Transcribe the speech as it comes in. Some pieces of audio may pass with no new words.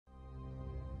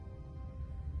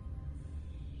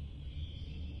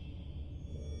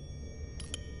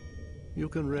You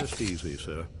can rest easy,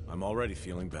 sir. I'm already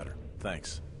feeling better.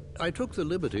 Thanks. I took the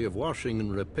liberty of washing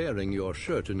and repairing your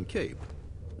shirt and cape.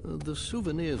 The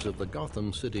souvenirs of the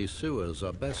Gotham City sewers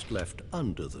are best left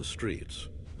under the streets.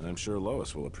 I'm sure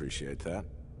Lois will appreciate that.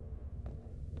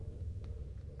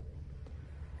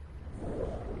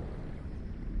 Honor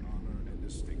and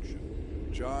distinction.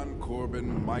 John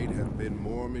Corbin might have been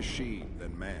more machine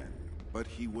than man, but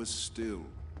he was still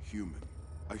human.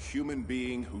 A human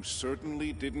being who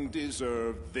certainly didn't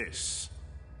deserve this.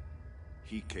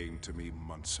 He came to me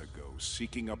months ago,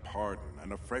 seeking a pardon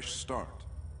and a fresh start,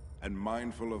 and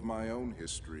mindful of my own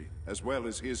history, as well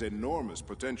as his enormous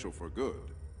potential for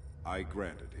good. I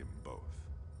granted him both.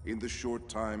 In the short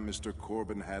time Mr.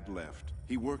 Corbin had left,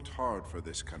 he worked hard for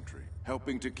this country,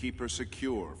 helping to keep her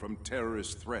secure from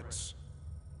terrorist threats.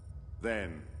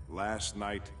 Then, last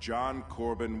night, John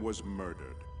Corbin was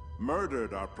murdered.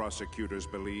 Murdered, our prosecutors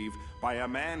believe, by a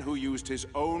man who used his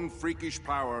own freakish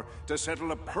power to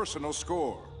settle a personal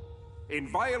score. In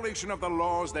violation of the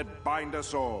laws that bind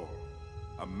us all.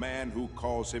 A man who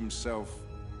calls himself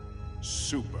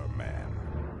Superman.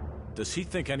 Does he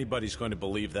think anybody's going to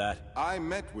believe that? I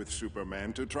met with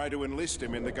Superman to try to enlist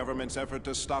him in the government's effort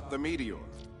to stop the meteor.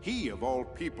 He, of all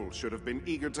people, should have been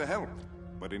eager to help.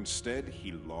 But instead,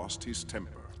 he lost his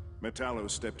temper. Metallo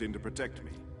stepped in to protect me.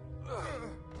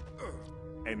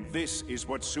 And this is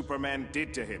what Superman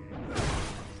did to him.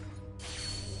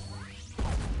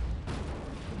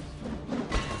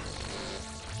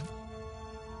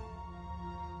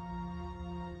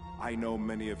 I know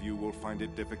many of you will find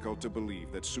it difficult to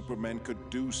believe that Superman could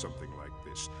do something like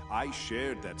this. I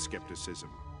shared that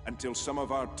skepticism, until some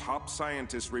of our top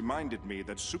scientists reminded me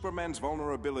that Superman's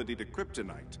vulnerability to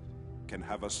Kryptonite can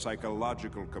have a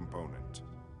psychological component.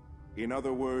 In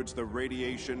other words, the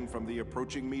radiation from the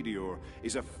approaching meteor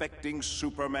is affecting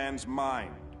Superman's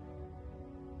mind.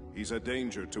 He's a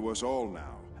danger to us all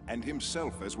now, and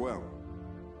himself as well.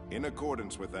 In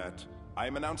accordance with that, I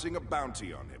am announcing a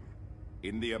bounty on him,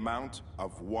 in the amount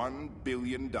of $1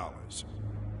 billion.